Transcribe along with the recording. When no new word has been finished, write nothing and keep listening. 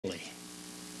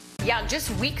Yeah, just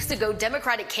weeks ago,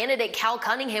 Democratic candidate Cal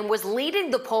Cunningham was leading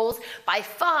the polls by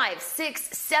 5,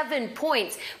 6, 7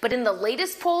 points. But in the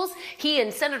latest polls, he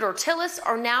and Senator Tillis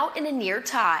are now in a near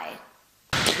tie.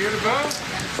 Here to vote?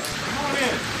 Come on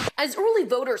in. As early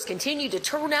voters continue to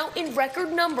turn out in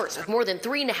record numbers, with more than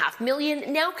 3.5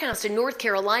 million now cast in North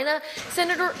Carolina,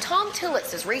 Senator Tom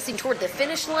Tillis is racing toward the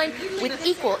finish line with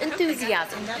equal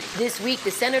enthusiasm. This week,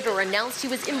 the senator announced he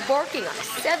was embarking on a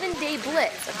 7-day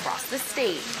blitz across the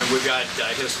state. We've got a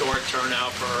historic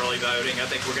turnout for early voting. I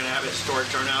think we're going to have a historic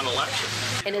turnout election.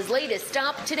 In his latest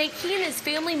stop, today he and his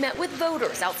family met with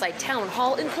voters outside Town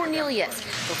Hall in Cornelius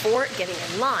before getting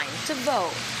in line to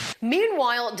vote.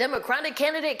 Meanwhile, Democratic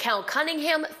candidate Cal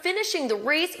Cunningham finishing the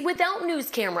race without news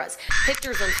cameras.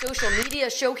 Pictures on social media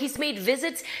show he's made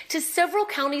visits to several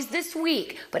counties this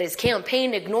week, but his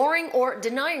campaign ignoring or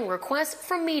denying requests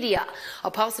from media.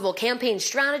 A possible campaign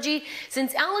strategy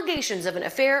since allegations of an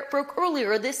affair broke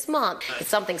earlier this month. It's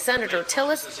something Senator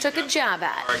Tillis took a jab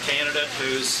at. Our candidate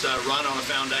who's run on a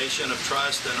foundation of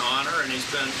trust and honor, and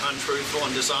he's been untruthful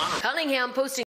and dishonorable. Cunningham posting